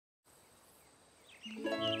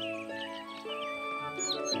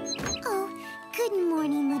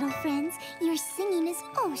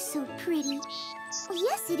Oh, so pretty. Well,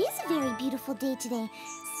 yes, it is a very beautiful day today.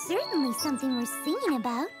 Certainly something worth singing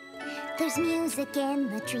about. There's music in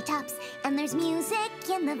the treetops, and there's music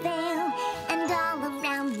in the vale, and all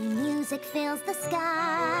around me music fills the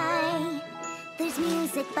sky. There's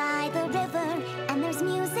music by the river, and there's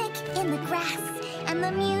music in the grass, and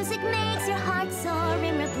the music makes your heart soar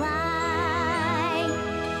in reply.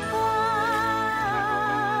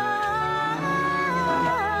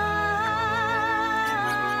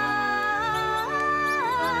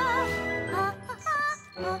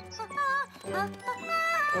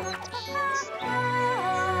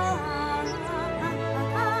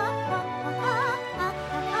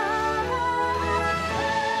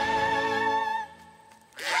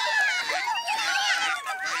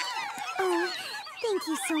 Thank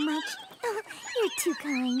you so much. Oh, you're too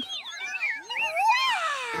kind.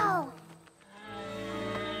 Wow!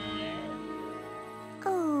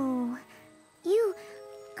 Oh,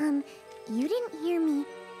 you didn't hear me,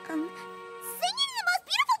 singing in the most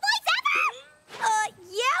beautiful voice ever!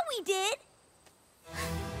 Yeah, we did.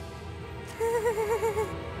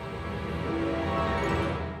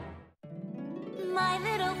 My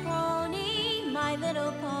little pony, my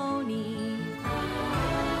little pony.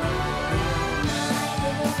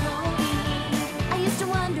 I used to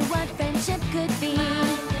wonder what friendship could be,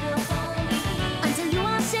 until you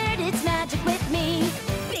all shared its magic with me.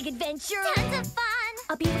 Big adventure, Tons of fun!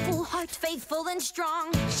 a beautiful heart, faithful and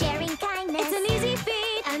strong. Sharing kindness. It's an easy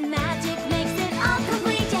feat, and magic makes it all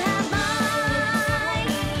complete. You have mine.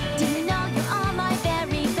 Do you know you're all my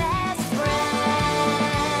very best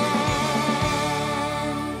friends?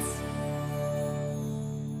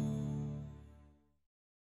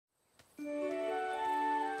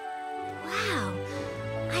 Wow,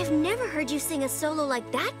 I've never heard you sing a solo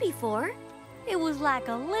like that before. It was like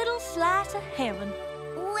a little slice of heaven.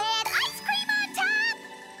 With ice cream on top!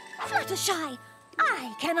 Fluttershy,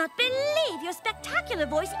 I cannot believe your spectacular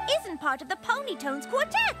voice isn't part of the Ponytones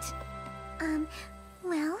Quartet.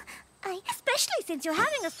 Well, Especially since you're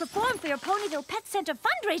having us perform for your Ponyville Pet Center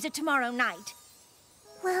fundraiser tomorrow night.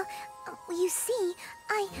 well, you see,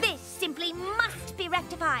 This simply must be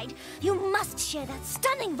rectified. You must share that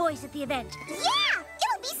stunning voice at the event. Yeah!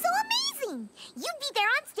 It'll be so amazing! You'd be there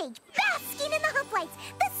on stage, basking in the hoplights,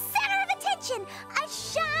 the center of attention, a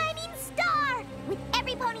shining star, with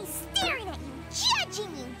every pony staring at you,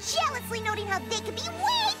 judging you, jealously noting how they could be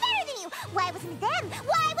way better than you. Why wasn't it them?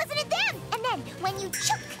 Why wasn't it them? And then, when you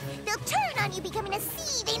choke, they'll turn on you, becoming a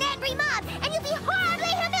seething, angry mob, and you'll be horribly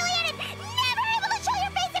humiliated, never able to show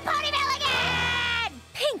your face in Ponyville again!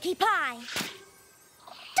 Pinkie Pie!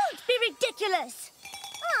 Don't be ridiculous!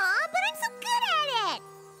 Aw, but I'm so good at it!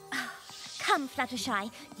 Come,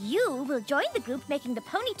 Fluttershy, you will join the group making the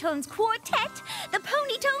Ponytones Quartet the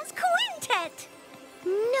Ponytones Quintet!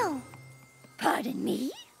 No. Pardon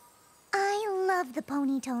me? I love the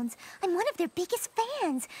Ponytones. I'm one of their biggest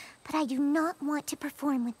fans, but I do not want to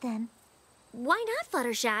perform with them. Why not,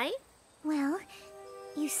 Fluttershy? Well,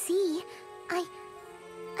 you see, I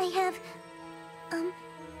have,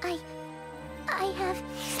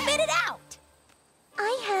 Spit it out!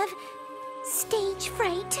 I have stage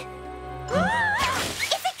fright.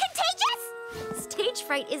 Is it contagious? Stage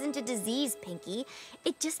fright isn't a disease, Pinkie.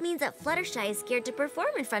 It just means that Fluttershy is scared to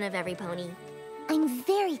perform in front of every pony. I'm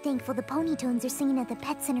very thankful the Ponytones are singing at the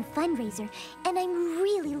Pet Center fundraiser, and I'm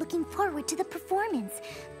really looking forward to the performance.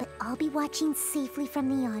 But I'll be watching safely from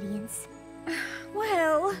the audience.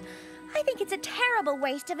 Well, I think it's a terrible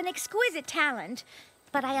waste of an exquisite talent.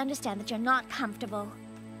 But I understand that you're not comfortable.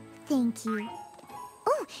 Thank you.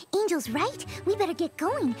 Oh, Angel's right. We better get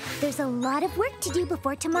going. There's a lot of work to do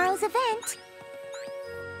before tomorrow's event.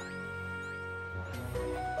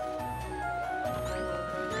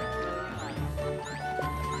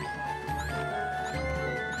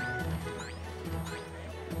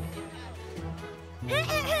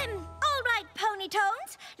 All right,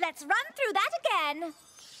 Ponytones, let's run through that again.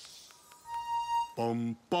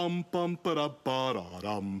 Bum bum bum ba da ba da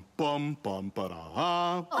dum bum bum ba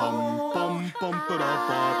da bum bum bum ba da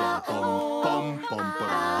ba da bum bum ba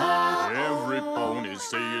da. Every pony's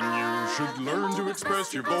saying you should learn to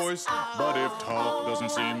express your voice, but if talk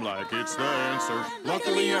doesn't seem like it's the answer,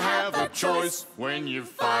 luckily you have a choice. When you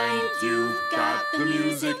find you've got the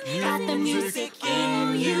music in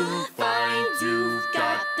you, find you've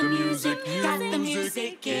got the music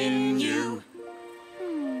in you.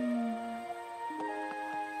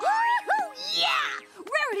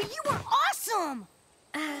 Rarity, you were awesome!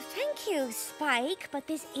 Thank you, Spike, but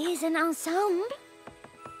this is an ensemble.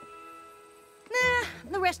 Nah,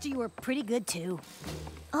 the rest of you were pretty good, too.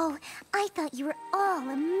 Oh, I thought you were all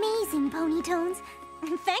amazing, Ponytones.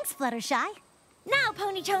 Thanks, Fluttershy. Now,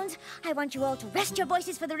 Ponytones, I want you all to rest your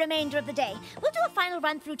voices for the remainder of the day. We'll do a final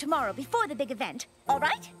run-through tomorrow before the big event. All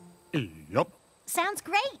right? Yup. Sounds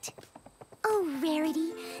great. Oh,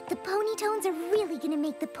 Rarity, the Ponytones are really gonna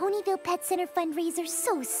make the Ponyville Pet Center fundraiser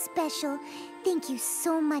so special. Thank you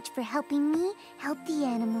so much for helping me help the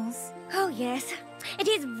animals. Oh, yes. It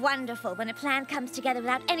is wonderful when a plan comes together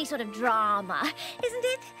without any sort of drama, isn't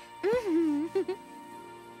it? Mm-hmm.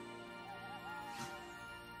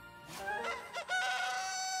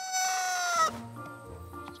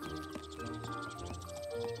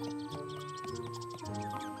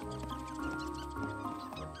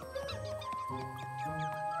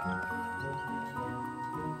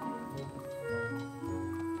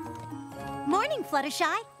 Morning,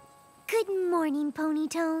 Fluttershy. Good morning,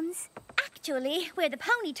 Ponytones. Actually, we're the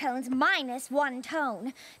Ponytones minus one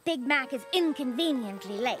tone. Big Mac is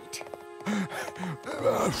inconveniently late.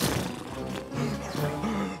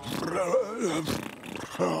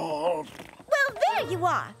 Well, there you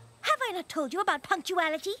are. Have I not told you about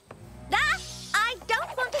punctuality? Ah, I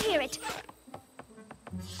don't want to hear it.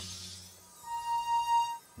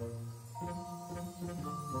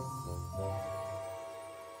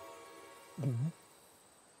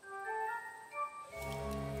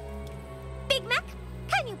 Big Mac,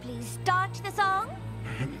 can you please start the song?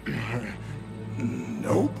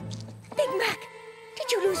 Nope. Big Mac,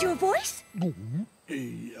 did you lose your voice?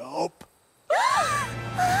 Yup.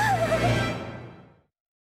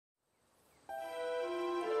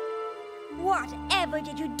 Whatever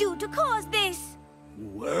did you do to cause this?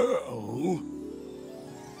 Well...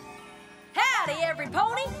 Howdy,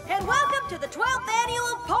 everypony, and welcome to the 12th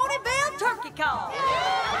annual Ponyville Turkey Call.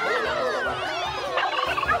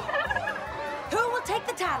 Who will take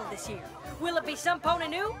the title this year? Will it be some pony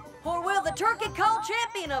new, or will the Turkey Call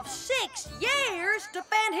champion of 6 years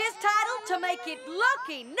defend his title to make it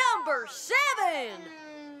lucky number 7?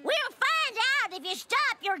 We'll find out if you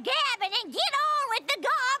stop your gabbing and get on with the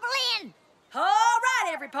gobbling. All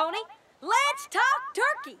right, everypony, let's talk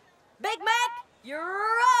turkey. Big Mac,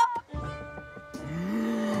 you're up.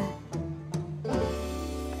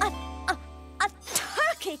 A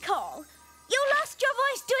turkey call? You lost your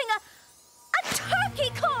voice doing a turkey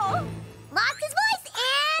call? Lost his voice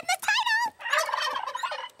and the title.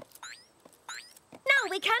 No,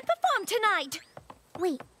 we can't perform tonight.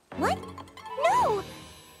 Wait, what? No!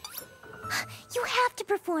 You have to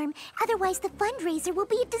perform, otherwise the fundraiser will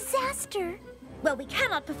be a disaster. Well, we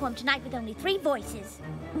cannot perform tonight with only 3 voices.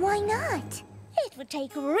 Why not? It would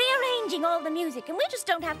take rearranging all the music, and we just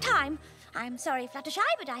don't have time. I'm sorry, Fluttershy,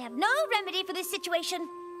 but I have no remedy for this situation.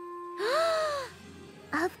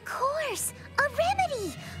 Of course! A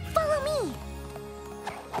remedy! Follow me!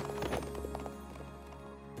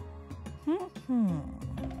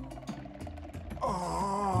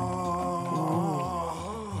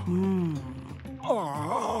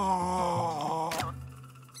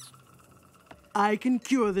 I can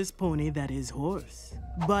cure this pony that is hoarse,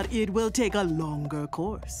 but it will take a longer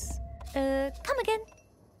course. Come again?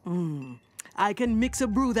 I can mix a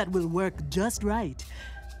brew that will work just right,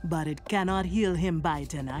 but it cannot heal him by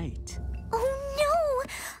tonight. Oh no!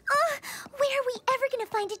 Where are we ever gonna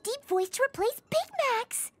find a deep voice to replace Big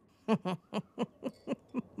Mac's?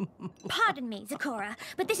 Pardon me, Zecora,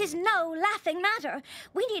 but this is no laughing matter.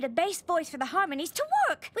 We need a bass voice for the harmonies to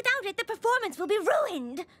work. Without it, the performance will be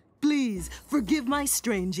ruined. Please forgive my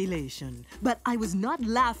strange elation, but I was not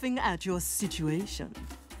laughing at your situation.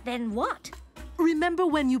 Then what? Remember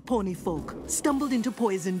when you pony folk stumbled into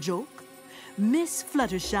Poison Joke? Miss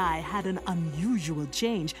Fluttershy had an unusual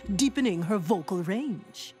change, deepening her vocal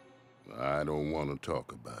range. I don't want to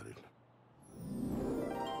talk about it.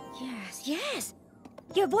 Yes.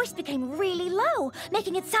 Your voice became really low,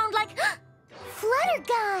 making it sound like... Flutter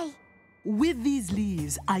Guy! With these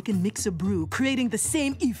leaves, I can mix a brew, creating the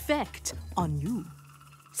same effect on you.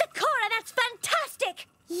 Zecora, that's fantastic!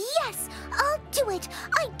 Yes, I'll do it.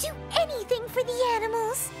 I'd do anything for the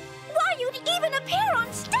animals. Why, you'd even appear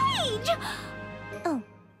on stage! Oh,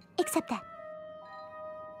 except that.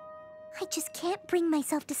 I just can't bring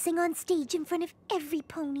myself to sing on stage in front of every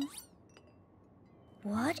pony.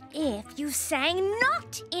 What if you sang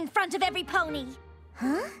not in front of every pony?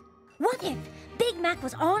 Huh? What if Big Mac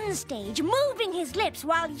was on stage, moving his lips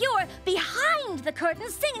while you're behind the curtain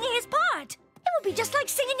singing his part? It would be just like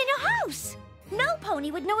singing in your house. No pony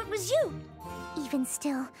would know it was you. Even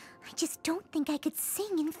still, I just don't think I could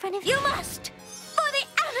sing in front of... You must! For the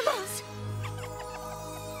animals!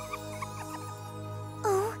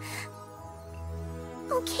 Oh.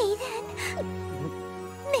 Okay, then.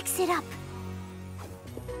 Mix it up.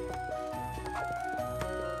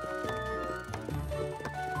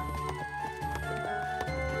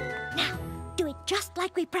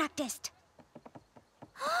 like we practiced.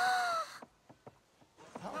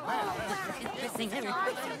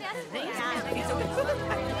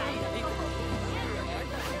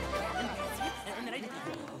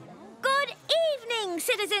 Good evening,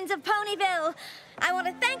 citizens of Ponyville. I want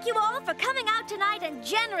to thank you all for coming out tonight and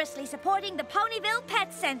generously supporting the Ponyville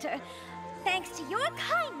Pet Center. Thanks to your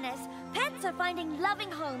kindness, pets are finding loving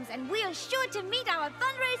homes, and we are sure to meet our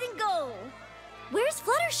fundraising goal. Where's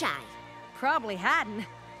Fluttershy? Probably hiding.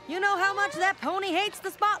 You know how much that pony hates the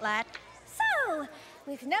spotlight. So,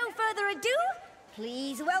 with no further ado,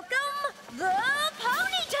 please welcome the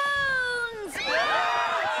Ponytones!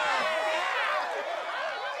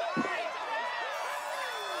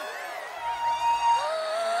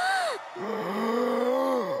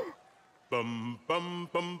 Bum bum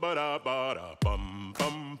bum ba da ba da bum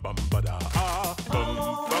bum bum ba da ah bum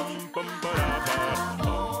bum bum ba da ba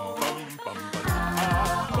bum bum ba da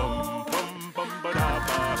ah bum bum ba da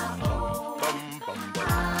ba bum bum ba da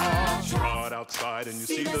ah. Trot outside and you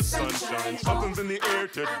see the sunshine. Something's in the air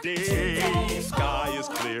today. Sky is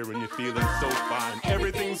clear and you're feeling so fine.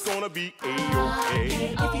 Everything's gonna be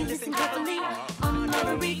A-OK. If you listen carefully, on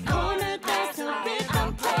every corner there's a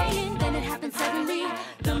rhythm playing. Then it happens suddenly.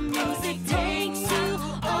 The music takes you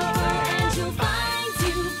over and you'll find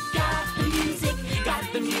you got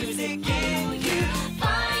the music in you.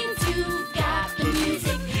 Find you got the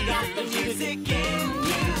music in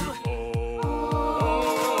you.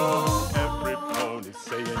 Oh, every pony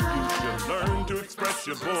saying you should learn to express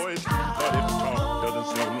your voice. But if talk doesn't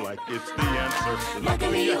seem like it's the answer,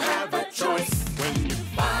 luckily you have a choice. When you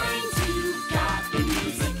Find you got the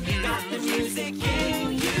music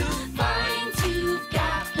in you. Find you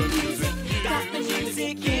got the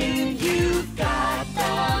music in you.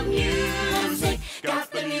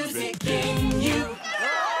 Got the music in you.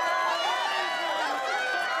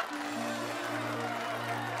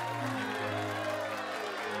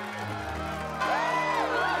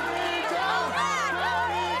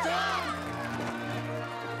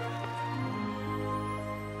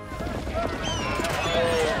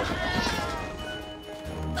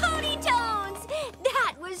 Ponytones!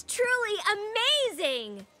 That was truly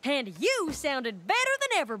amazing! And you sounded better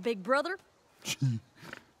than ever, big brother. Fluttershy,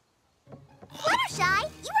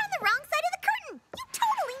 you were on the wrong side of the curtain. You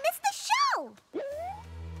totally missed the show.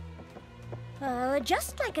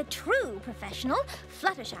 Just like a true professional,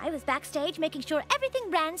 Fluttershy was backstage making sure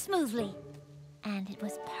everything ran smoothly. And it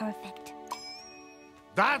was perfect.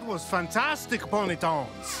 That was fantastic,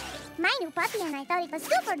 Ponytones. My new puppy and I thought it was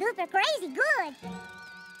super duper crazy good.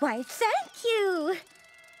 Why, thank you!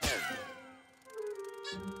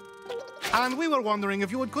 And we were wondering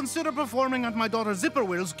if you would consider performing at my daughter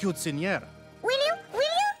Zipperwill's quinceañera. Will you?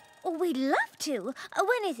 Oh, we'd love to.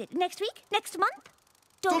 When is it? Next week? Next month?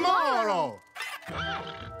 Tomorrow!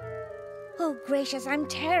 Oh, gracious, I'm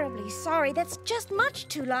terribly sorry. That's just much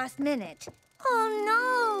too last minute.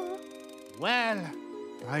 Oh, Well,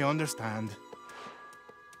 I understand.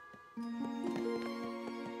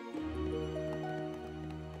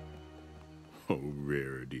 Oh,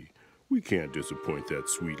 Rarity. We can't disappoint that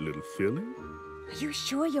sweet little Filli. no! Are you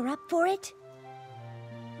sure you're up for it?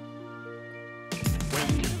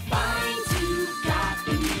 Find you got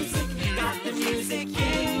the music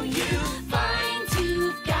in you. Find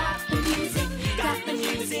you got the music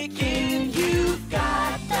in you.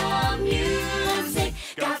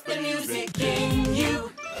 Got the music in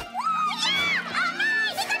you. Yeah! All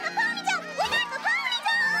right! We got the ponytail! We got the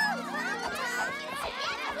ponytail!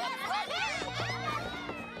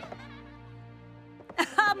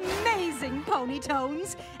 Amazing,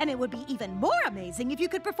 Ponytones! And it would be even more amazing if you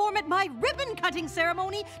could perform at my ribbon-cutting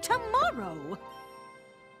ceremony tomorrow.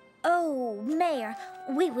 Oh, Mayor,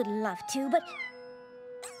 we would love to, but...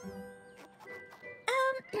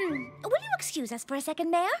 will you excuse us for a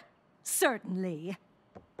second, Mayor? Certainly.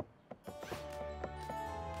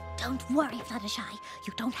 Don't worry, Fluttershy.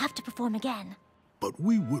 You don't have to perform again. But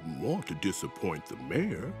we wouldn't want to disappoint the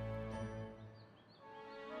mayor.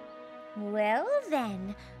 Well,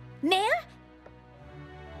 then, Mayor,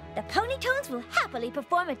 the Ponytones will happily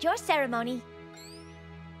perform at your ceremony.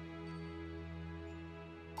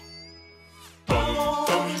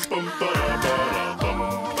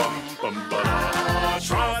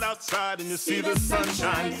 Trot outside and you see the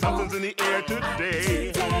sunshine. Something's in the air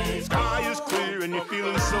today. Sky is clear and you're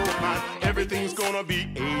feeling so hot. Everything's gonna be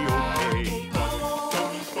A-OK.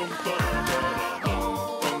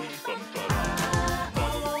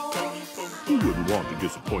 We wouldn't want to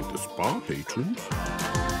disappoint the spa patrons.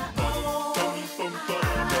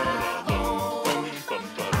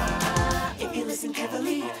 If you listen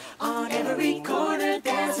carefully, on every corner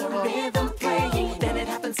there's a rhythm playing. Then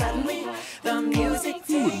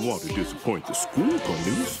want to disappoint the school,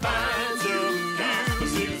 Ponies. Find the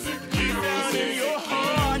music, in your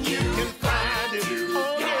heart, you can find it.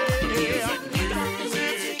 Oh yeah,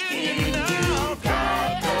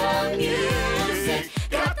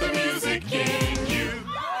 got the music in you.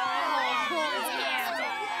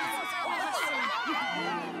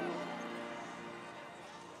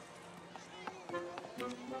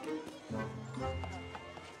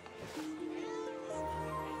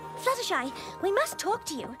 Fluttershy, we must talk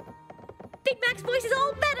to you. Big Mac's voice is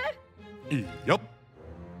all better. Yup.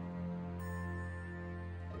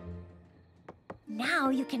 Now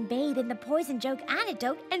you can bathe in the poison joke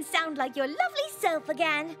antidote and sound like your lovely self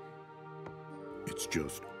again. It's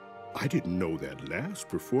just, I didn't know that last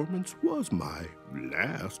performance was my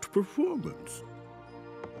last performance.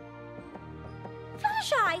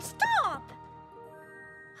 Fluttershy, stop!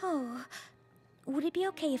 Oh, would it be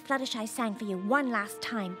okay if Fluttershy sang for you one last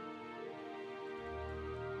time?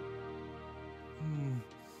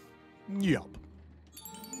 Yup.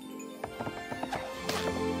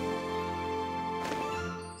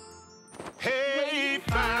 Hey,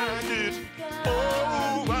 find it.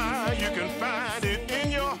 Oh, why you can find it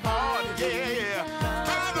in your heart, yeah.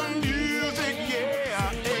 Find the music,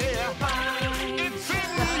 yeah, yeah. It's in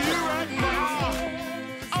you right now.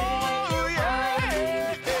 Oh,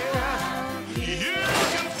 yeah, yeah. You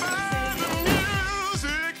can find the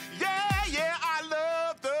music, yeah, yeah. I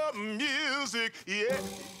love the music, yeah.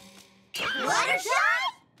 Fluttershy?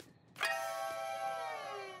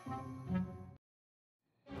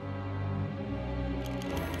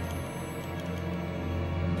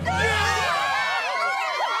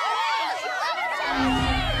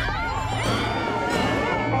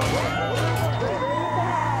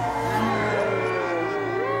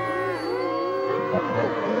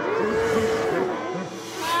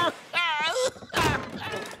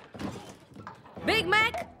 Big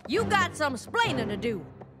Mac, you got some splaining to do.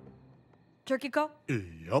 Turkey call?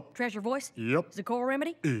 Yup. Treasure voice? Yup. Zacora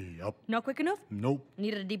remedy? Yup. Not quick enough? Nope.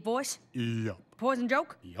 Needed a deep voice? Yup. Poison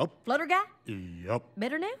joke? Yup. Flutter guy? Yup.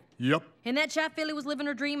 Better now? Yup. And that shy Filli was living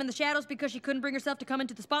her dream in the shadows because she couldn't bring herself to come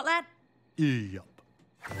into the spotlight? Yup.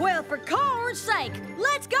 Well, for corn's sake,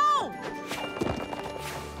 let's go!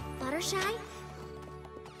 Fluttershy?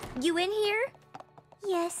 You in here?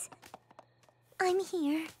 Yes, I'm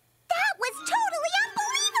here. That was totally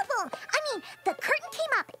unbelievable! I mean, the curtain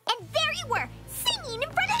came up, and there you were, singing in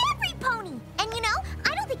front of every pony! And you know,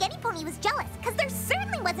 I don't think any pony was jealous, because there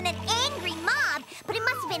certainly wasn't an angry mob, but it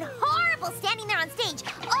must have been horrible standing there on stage,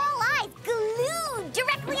 all eyes glued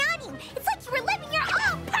directly on you. It's like you were living your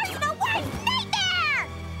own personal worst nightmare!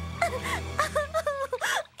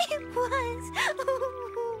 It was.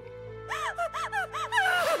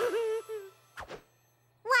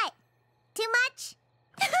 What? Too much?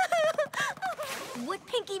 What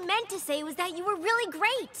Pinkie meant to say was that you were really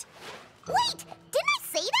great. Wait, didn't I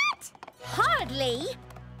say that? Hardly.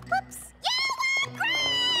 Whoops. You were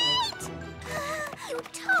great! You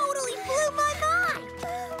totally blew my mind.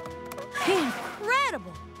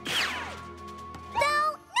 Incredible!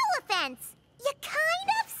 Though, no offense, you kind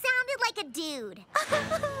of sounded like a dude.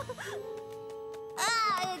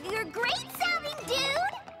 You're great sounding,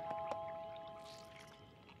 dude!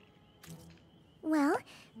 Well,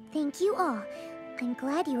 thank you all. I'm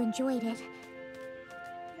glad you enjoyed it.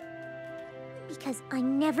 Because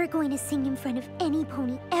I'm never going to sing in front of any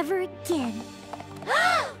pony ever again.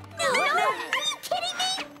 No! Are you kidding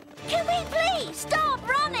me? Can we please stop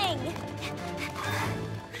running?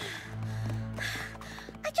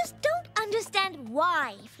 I just don't understand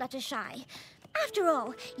why, Fluttershy. After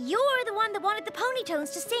all, you're the one that wanted the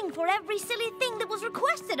Ponytones to sing for every silly thing that was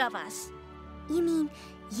requested of us. You mean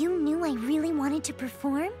you knew I really wanted to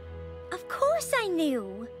perform? Of course I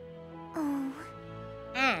knew. Oh.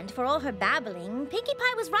 And for all her babbling, Pinkie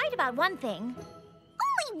Pie was right about one thing.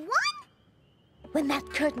 Only one? When that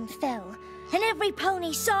curtain fell and every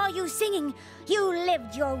pony saw you singing, you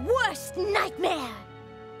lived your worst nightmare.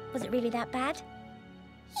 Was it really that bad?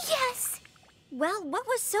 Yes! Well, what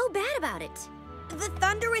was so bad about it? The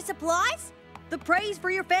thunderous applause? The praise for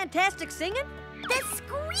your fantastic singing? The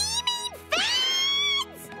screaming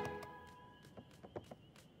fans!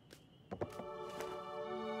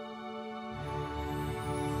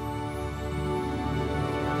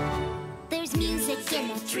 There's music in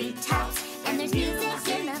the treetops, and there's music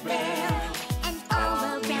in the vale, and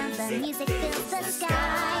all around the music fills the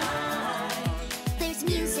sky. There's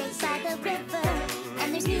music by the river,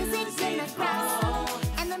 and there's music in the grass,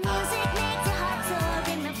 and the music makes a heart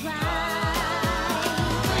soar in the pride.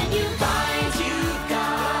 When you find you've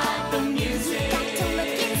got the music, you've got to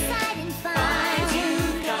look inside and find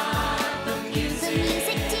you've got the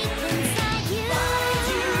music deep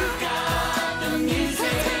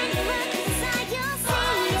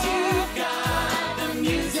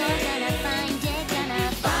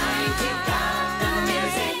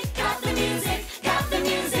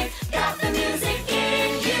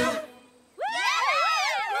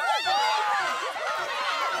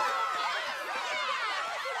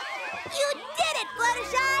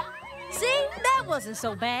wasn't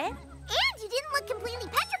so bad. And you didn't look completely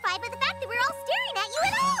petrified by the fact that we're all staring at you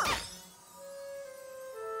at all.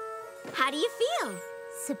 How do you feel?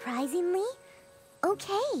 Surprisingly,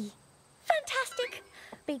 okay. Fantastic.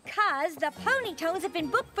 Because the Pony Tones have been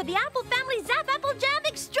booked for the Apple Family Zap Apple Jam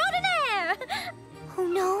Extraordinaire. Oh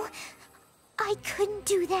no, I couldn't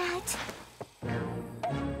do that.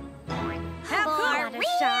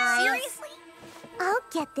 Fluttershy. Seriously? I'll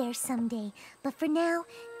get there someday, but for now,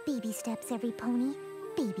 baby steps, every pony,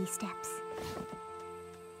 baby steps.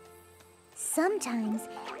 Sometimes,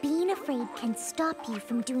 being afraid can stop you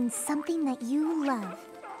from doing something that you love.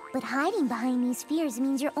 But hiding behind these fears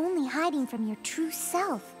means you're only hiding from your true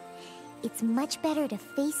self. It's much better to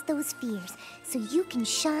face those fears so you can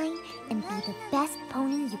shine and be the best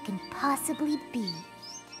pony you can possibly be.